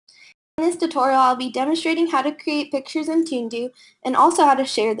In this tutorial, I'll be demonstrating how to create pictures in Toondoo and also how to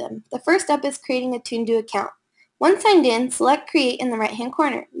share them. The first step is creating a Toondoo account. Once signed in, select Create in the right-hand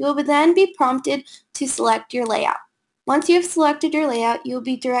corner. You will then be prompted to select your layout. Once you have selected your layout, you will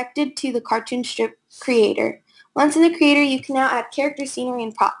be directed to the cartoon strip creator. Once in the creator, you can now add character, scenery,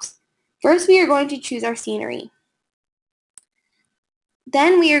 and props. First, we are going to choose our scenery.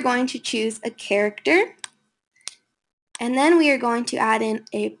 Then we are going to choose a character. And then we are going to add in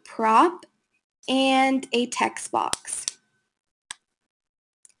a prop and a text box.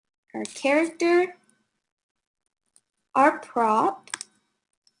 Our character, our prop,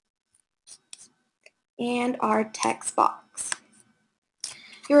 and our text box.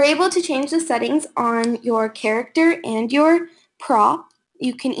 You're able to change the settings on your character and your prop.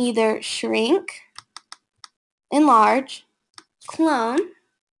 You can either shrink, enlarge, clone,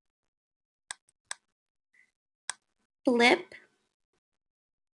 flip,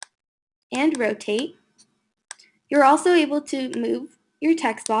 and rotate. You're also able to move your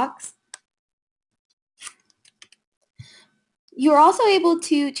text box. You're also able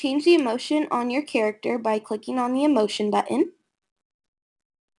to change the emotion on your character by clicking on the emotion button.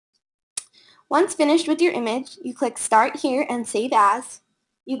 Once finished with your image, you click Start Here and Save As.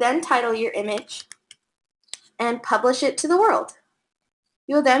 You then title your image and publish it to the world.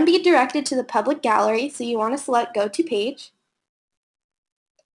 You will then be directed to the public gallery, so you want to select Go to Page.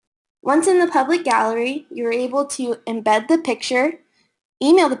 Once in the public gallery, you're able to embed the picture,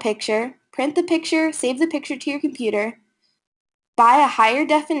 email the picture, print the picture, save the picture to your computer, buy a higher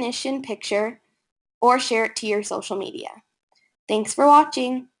definition picture, or share it to your social media. Thanks for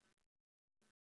watching.